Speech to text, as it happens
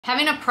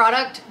Having a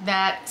product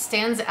that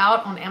stands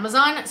out on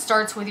Amazon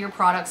starts with your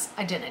product's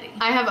identity.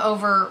 I have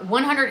over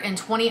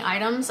 120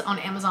 items on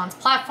Amazon's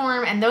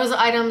platform, and those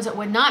items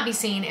would not be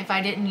seen if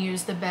I didn't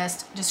use the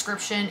best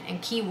description and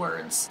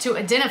keywords to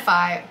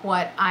identify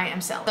what I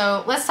am selling.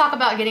 So let's talk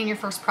about getting your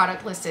first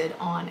product listed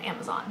on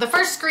Amazon. The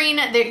first screen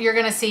that you're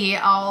gonna see,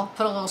 I'll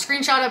put a little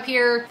screenshot up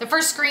here. The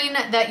first screen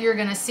that you're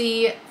gonna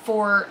see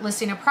for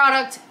listing a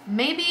product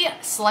may be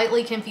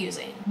slightly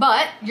confusing,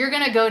 but you're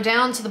gonna go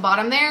down to the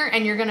bottom there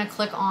and you're gonna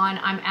click on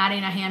I'm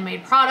adding a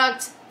handmade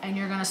product, and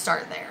you're gonna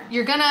start there.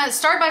 You're gonna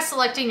start by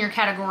selecting your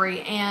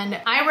category, and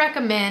I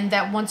recommend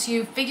that once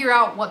you figure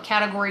out what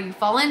category you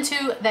fall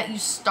into, that you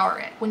star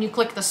it. When you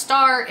click the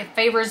star, it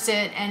favors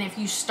it, and if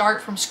you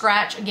start from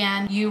scratch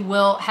again, you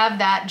will have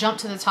that jump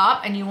to the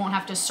top and you won't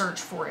have to search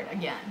for it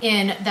again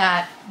in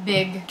that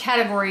big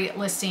category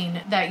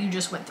listing that you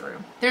just went through.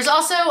 There's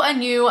also a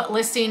new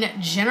listing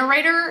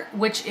generator,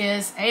 which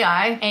is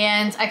AI,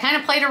 and I kind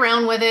of played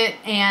around with it,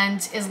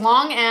 and as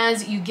long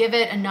as you give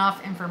it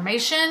enough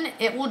information,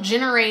 it will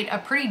generate a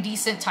pretty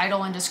decent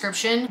title and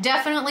description.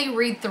 Definitely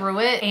read through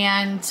it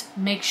and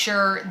make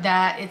sure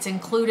that it's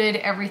included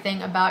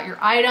everything about your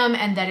item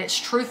and that it's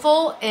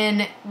truthful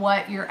in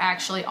what you're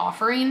actually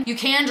offering. You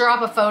can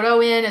drop a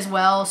photo in as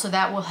well, so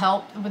that will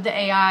help with the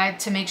AI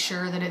to make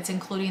sure that it's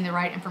including the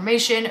right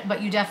information,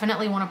 but you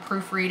definitely want to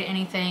proofread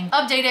anything,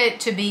 update it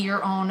to be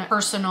your own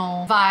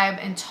personal vibe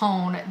and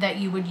tone that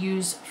you would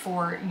use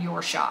for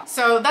your shop.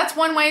 So that's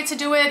one way to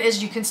do it,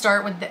 is you can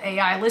start with the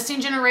AI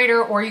listing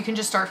generator, or you can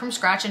just start from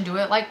scratch and do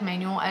it like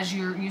manual as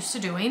you're used to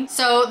doing.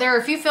 So there are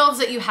a few fields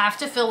that you have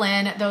to fill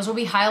in. Those will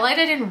be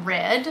highlighted in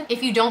red.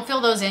 If you don't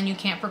fill those in, you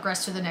can't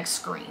progress to the next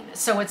screen.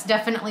 So it's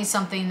definitely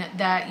something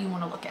that you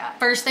want to look at.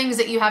 First things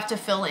that you have to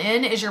fill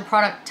in is your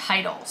product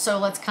title. So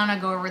let's kind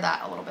of go over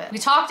that a little bit. We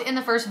talked in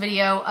the first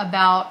video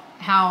about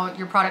how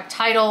your product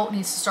title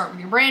needs to start with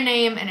your brand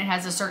name, and it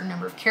has a certain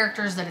number of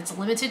characters that it's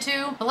limited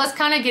to. But let's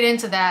kind of get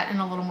into that in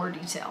a little more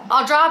detail.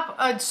 I'll drop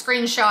a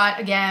screenshot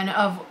again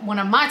of one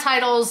of my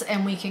titles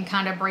and we can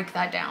kind of break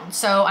that down.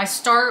 So I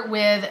start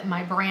with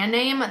my brand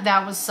name.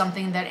 That was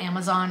something that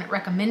Amazon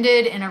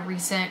recommended in a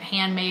recent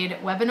Handmade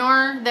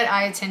webinar that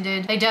I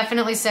attended. They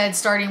definitely said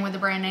starting with the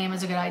brand name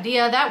is a good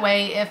idea. That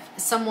way, if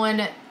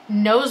someone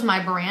knows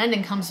my brand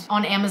and comes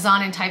on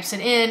Amazon and types it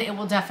in, it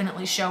will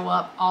definitely show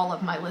up all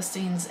of my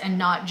listings and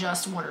not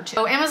just one or two.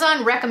 So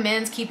Amazon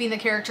recommends keeping the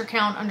character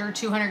count under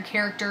 200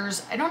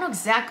 characters. I don't know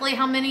exactly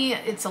how many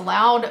it's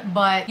allowed,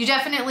 but you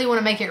definitely want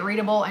to make it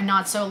readable and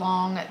not so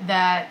long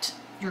that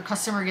your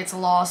customer gets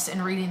lost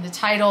in reading the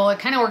title. It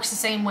kind of works the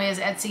same way as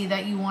Etsy,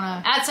 that you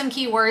want to add some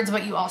keywords,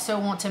 but you also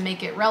want to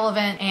make it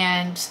relevant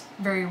and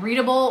very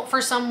readable for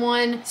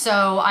someone.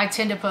 So I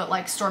tend to put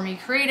like Stormy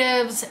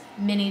Creatives,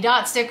 mini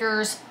dot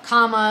stickers,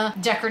 comma,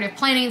 decorative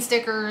planning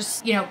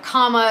stickers, you know,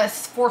 comma,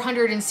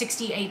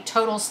 468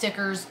 total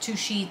stickers, 2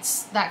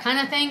 sheets, that kind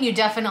of thing. You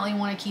definitely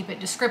want to keep it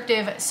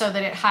descriptive so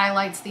that it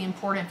highlights the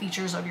important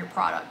features of your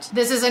product.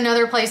 This is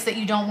another place that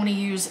you don't want to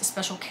use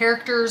special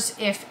characters.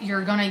 If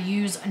you're going to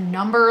use a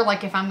number,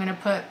 like if I'm going to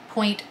put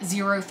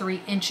 0.03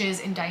 inches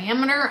in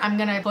diameter, I'm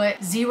going to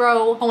put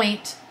 0.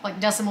 Like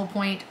decimal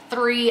point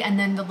 3, and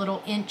then the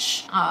little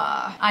inch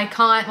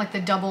icon, like the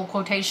double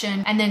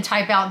quotation, and then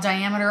type out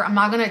diameter. I'm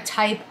not gonna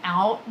type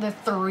out the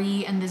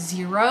 3 and the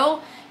 0.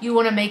 You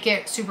wanna make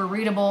it super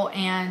readable,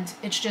 and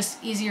it's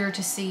just easier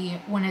to see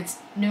when it's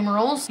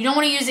numerals. You don't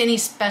wanna use any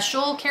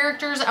special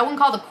characters. I wouldn't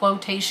call the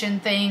quotation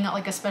thing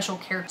like a special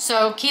character.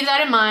 So keep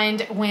that in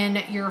mind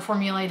when you're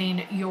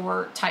formulating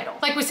your title.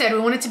 Like we said, we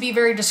want it to be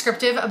very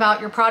descriptive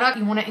about your product.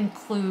 You wanna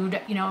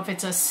include, you know, if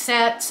it's a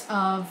set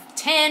of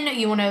 10,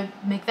 you wanna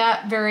make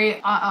that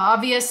very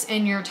obvious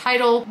in your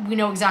title. We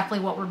know exactly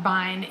what we're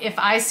buying. If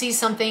I see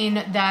something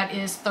that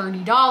is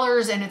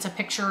 $30 and it's a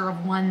picture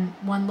of one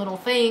little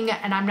thing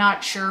and I'm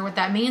not sure what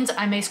that means,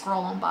 I may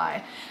scroll on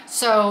by.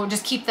 So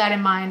just keep that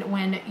in mind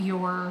when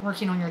you're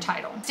working on your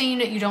title.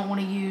 You don't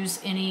want to use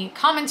any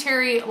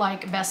commentary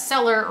like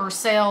bestseller or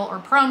sale or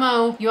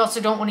promo. You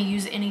also don't want to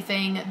use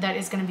anything that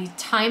is going to be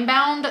time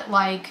bound,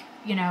 like,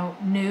 you know,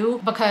 new,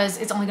 because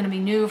it's only going to be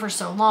new for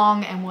so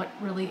long, and what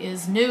really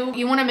is new.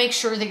 You want to make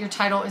sure that your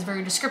title is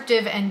very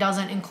descriptive and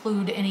doesn't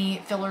include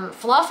any filler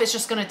fluff. It's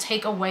just going to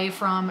take away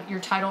from your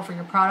title for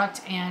your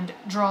product and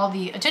draw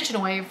the attention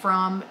away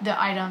from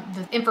the item,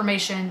 the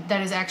information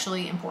that is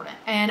actually important.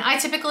 And I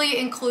typically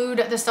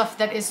include the stuff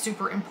that is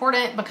super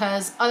important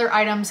because other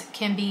items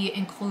can be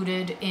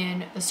included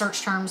in the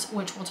search terms,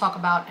 which we'll talk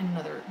about in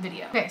another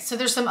video. Okay, so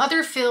there's some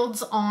other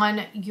fields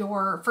on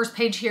your first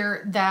page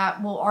here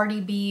that will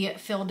already be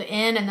filled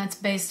in, and that's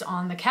based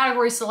on the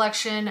category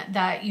selection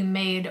that you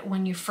made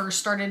when you first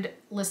started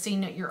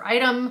listing your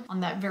item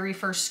on that very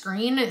first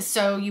screen.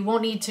 So you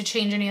won't need to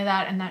change any of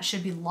that, and that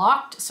should be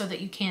locked so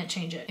that you can't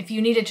change it. If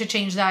you needed to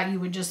change that,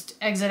 you would just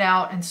exit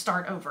out and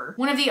start over.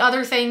 One of the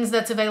other things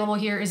that's available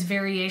here is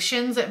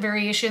variations.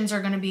 Variations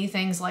are going to be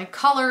things like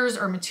colors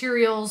or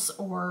materials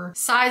or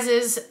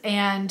sizes,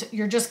 and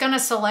you're just going to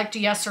select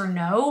yes or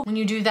no. When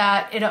you do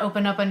that, it'll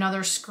open up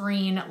another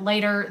screen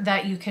later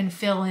that you can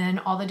fill in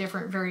all the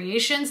different variations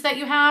variations that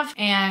you have,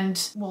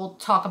 and we'll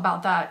talk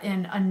about that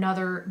in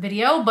another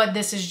video, but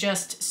this is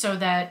just so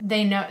that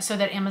they know, so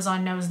that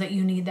Amazon knows that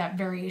you need that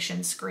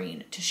variation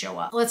screen to show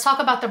up. Let's talk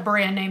about the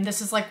brand name.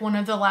 This is like one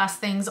of the last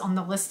things on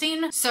the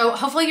listing. So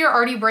hopefully you're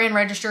already brand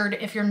registered.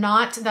 If you're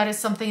not, that is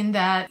something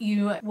that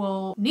you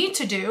will need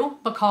to do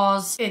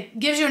because it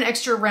gives you an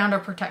extra round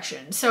of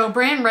protection. So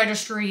brand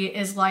registry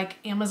is like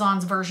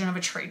Amazon's version of a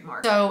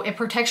trademark. So it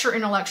protects your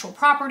intellectual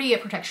property,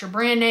 it protects your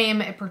brand name,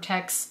 it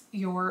protects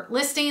your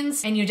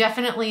listings, and you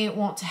definitely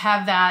want to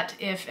have that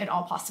if at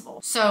all possible.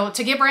 So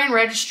to get brand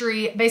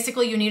registry,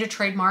 basically you need a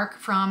trademark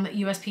from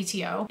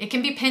USPTO. It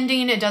can be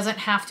pending, it doesn't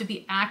have to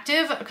be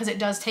active because it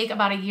does take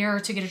about a year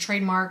to get a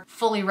trademark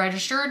fully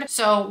registered.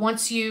 So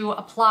once you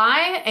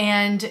apply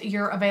and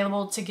you're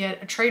available to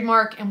get a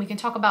trademark, and we can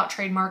talk about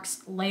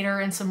trademarks later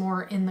and some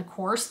more in the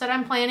course that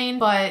I'm planning,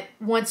 but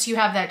once you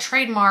have that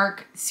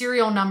trademark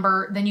serial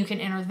number, then you can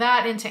enter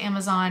that into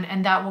Amazon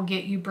and that will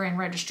get you brand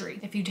registry.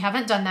 If you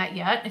haven't done that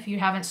yet, if you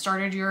haven't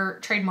started your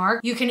trademark,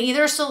 you can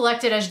either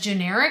select it as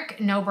generic,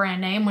 no brand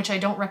name, which I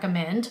don't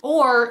recommend,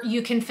 or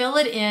you can fill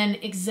it in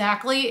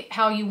exactly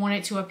how you want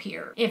it to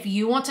appear. If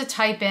you want to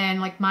type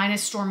in, like mine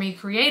is Stormy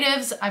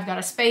Creatives, I've got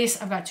a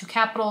space, I've got 2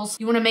 capitals,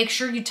 you want to make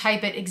sure you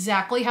type it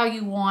exactly how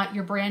you want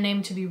your brand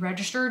name to be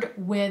registered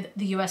with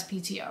the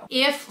USPTO.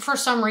 If for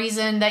some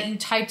reason that you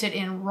typed it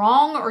in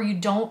wrong or you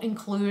don't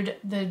include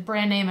the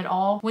brand name at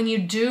all, when you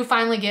do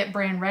finally get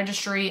brand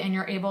registry and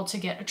you're able to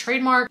get a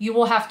trademark, you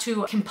will have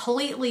to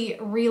completely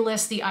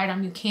relist the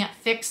item. You can't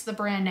fix the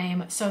brand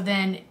name. So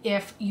then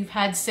if you've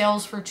had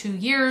sales for 2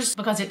 years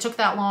because it took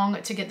that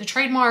long to get the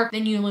trademark,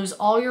 then you lose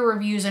all your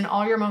reviews and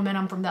all your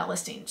momentum from that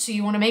listing. So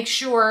you want to make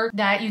sure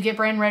that you get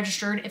brand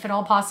registered if at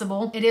all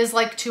possible. It is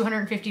like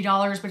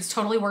 $250, but it's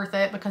totally worth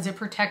it because it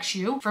protects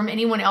you from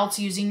anyone else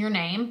using your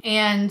name.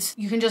 And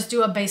you can just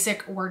do a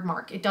basic word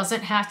mark. It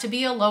doesn't have to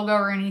be a logo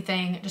or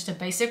anything, just a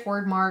basic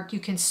word mark. You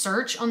can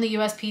search on the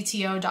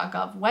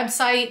USPTO.gov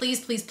website.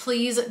 Please, please,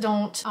 please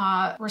don't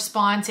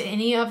respond to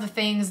any of the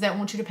things that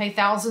want you to pay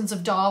thousands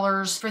of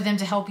dollars for them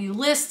to help you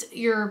list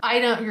your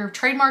item, your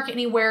trademark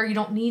anywhere. You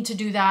don't need to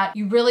do that.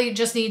 You really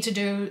just need to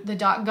do the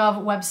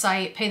 .gov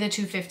website, pay the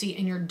 $250,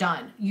 and you're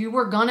done. You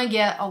were gonna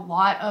get a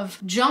lot of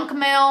junk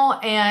mail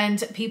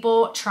and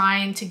people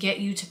trying to get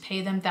you to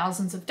pay them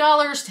thousands of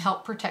dollars to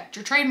help protect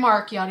your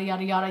trademark, yada,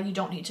 yada, yada. You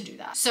don't need to do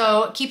that.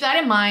 So keep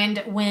that in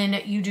mind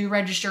when you do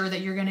register,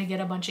 that you're gonna get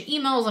a bunch of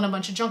emails and a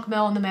bunch of junk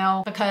mail in the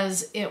mail,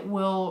 because it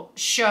will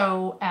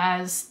show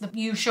as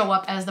you show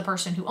up as the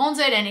person who owns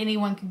it, and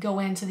anyone can go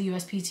into the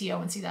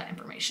USPTO and see that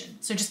information.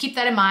 So just keep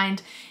that in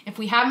mind. If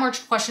we have more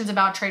questions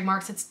about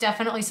trademarks, it's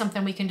definitely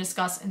something we can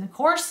discuss in the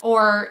course,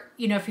 or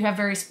if you have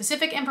very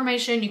specific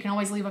information, you can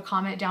always leave a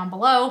comment down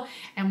below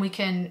and we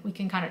can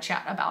kind of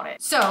chat about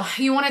it. So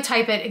you want to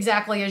type it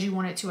exactly as you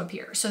want it to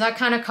appear. So that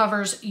kind of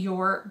covers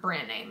your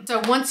brand name.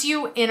 So once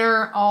you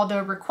enter all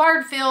the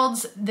required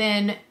fields,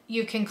 then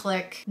you can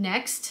click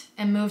next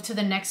and move to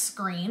the next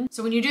screen.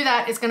 So when you do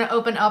that, it's going to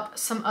open up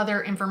some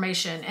other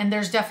information, and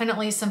there's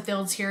definitely some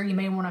fields here you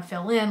may want to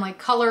fill in, like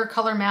color,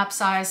 color map,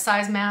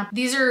 size map.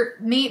 These are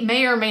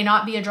may or may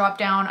not be a drop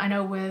down. I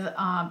know with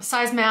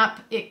size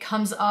map, it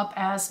comes up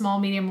as small,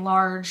 medium,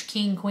 large,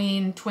 king,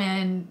 queen,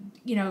 twin,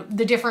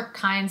 the different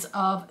kinds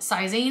of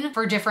sizing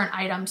for different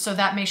items. So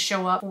that may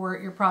show up for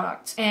your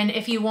product. And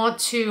if you want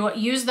to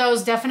use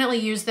those, definitely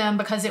use them,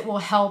 because it will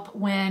help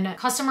when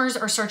customers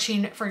are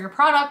searching for your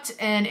product,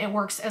 and it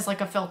works as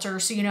like a filter.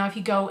 So, if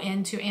you go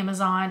into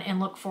Amazon and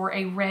look for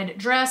a red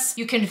dress,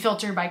 you can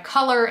filter by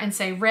color and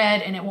say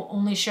red, and it will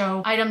only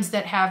show items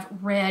that have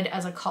red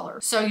as a color.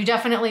 So you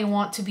definitely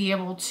want to be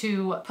able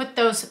to put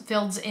those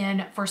fields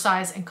in for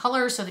size and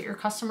color so that your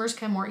customers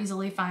can more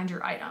easily find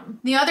your item.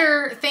 The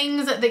other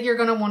things that you're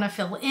going to want to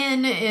fill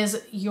in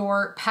is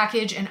your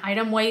package and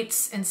item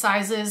weights and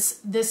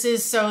sizes. This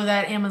is so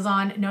that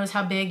Amazon knows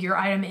how big your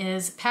item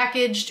is.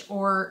 Packaged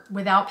or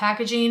without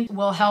packaging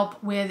will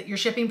help with your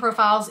shipping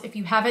profiles. If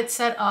you have it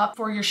set up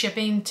for your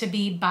shipping to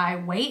be by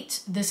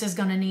weight, this is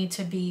going to need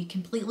to be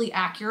completely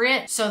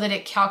accurate so that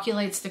it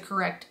calculates the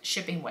correct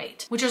shipping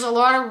weight, which is a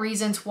lot of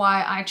reasons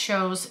why I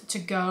chose to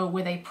go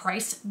with a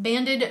price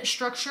banded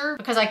structure,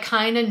 because I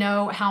kind of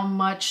know how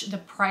much the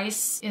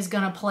price is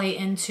going to play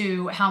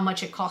into how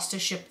much it costs to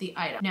ship the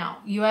item. Now,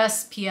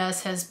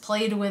 USPS has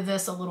played with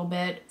this a little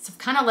bit, so I've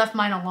kind of left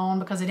mine alone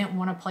because I didn't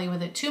want to play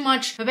with it too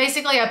much. But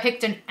basically, I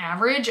picked an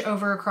average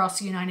over across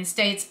the United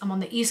States. I'm on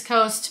the East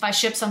Coast. If I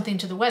ship something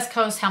to the West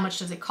Coast, how much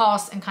does it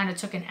cost? And kind of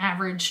took an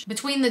average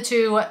between the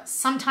two.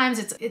 Sometimes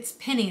it's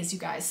pennies, you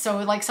guys. So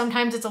like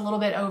sometimes it's a little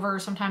bit over,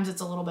 sometimes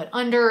it's a little bit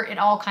under. It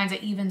all kinds of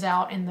evens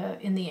out in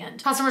the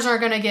end. Customers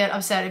aren't going to get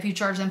upset if you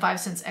charge them 5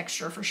 cents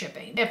extra for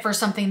shipping, if for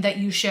something that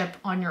you ship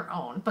on your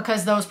own,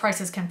 because those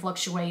prices can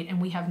fluctuate,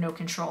 and we have have no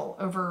control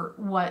over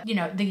what, you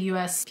know, the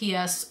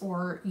USPS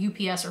or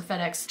UPS or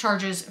FedEx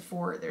charges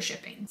for their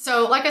shipping.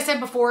 So like I said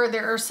before,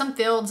 there are some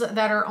fields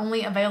that are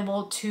only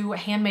available to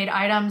handmade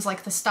items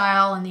like the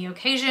style and the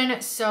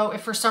occasion. So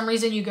if for some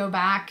reason you go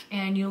back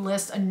and you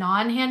list a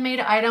non-handmade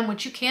item,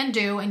 which you can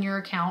do in your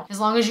account, as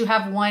long as you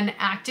have one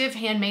active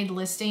handmade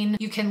listing,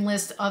 you can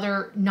list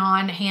other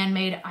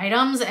non-handmade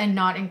items and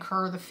not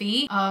incur the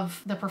fee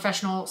of the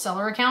professional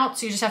seller account.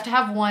 So you just have to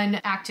have one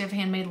active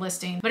handmade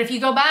listing. But if you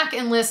go back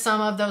and list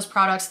some of those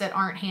products that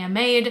aren't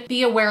handmade,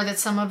 be aware that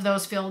some of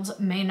those fields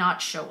may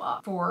not show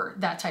up for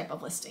that type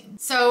of listing.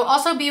 So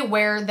also be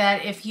aware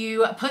that if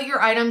you put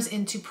your items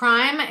into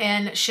Prime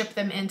and ship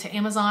them into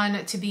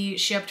Amazon to be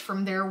shipped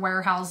from their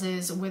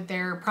warehouses with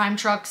their Prime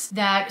trucks,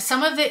 that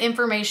some of the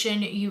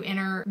information you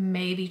enter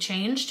may be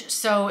changed.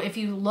 So if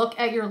you look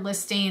at your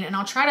listing, and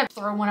I'll try to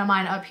throw one of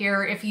mine up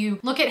here, if you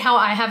look at how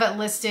I have it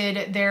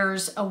listed,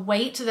 there's a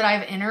weight that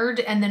I've entered,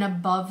 and then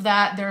above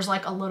that there's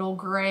like a little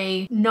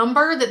gray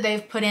number that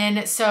they've put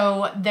in.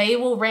 So they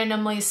will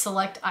randomly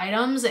select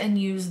items and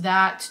use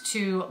that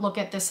to look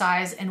at the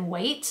size and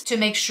weight to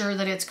make sure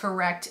that it's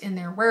correct in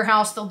their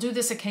warehouse. They'll do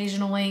this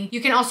occasionally.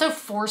 You can also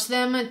force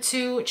them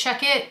to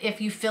check it.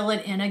 If you fill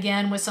it in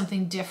again with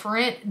something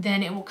different,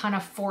 then it will kind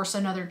of force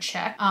another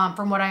check,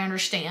 from what I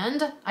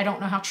understand. I don't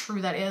know how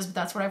true that is, but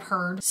that's what I've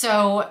heard.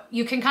 So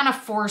you can kind of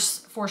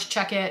force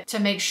check it to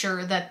make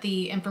sure that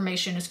the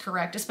information is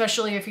correct,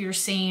 especially if you're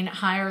seeing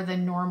higher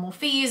than normal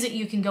fees.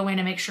 You can go in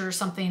and make sure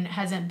something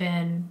hasn't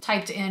been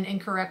typed in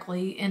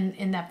incorrectly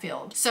in that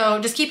field.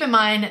 So just keep in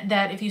mind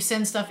that if you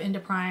send stuff into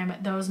Prime,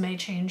 those may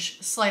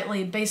change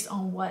slightly based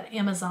on what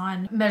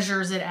Amazon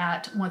measures it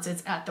at once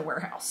it's at the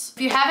warehouse.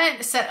 If you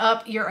haven't set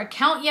up your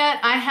account yet,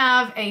 I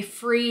have a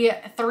free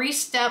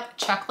 3-step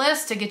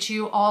checklist to get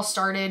you all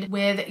started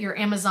with your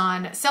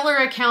Amazon seller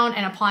account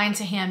and applying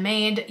to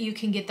Handmade. You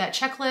can get that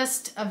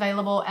checklist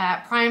available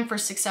at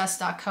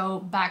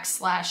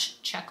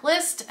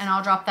primeforsuccess.co/checklist, and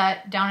I'll drop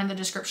that down in the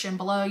description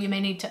below. You may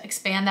need to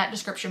expand that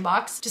description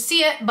box to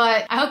see it,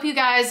 but I hope you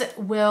guys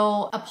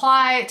will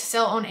apply to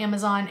sell on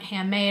Amazon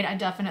Handmade. I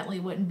definitely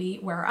wouldn't be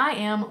where I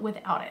am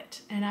without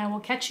it. And I will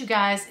catch you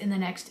guys in the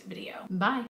next video. Bye.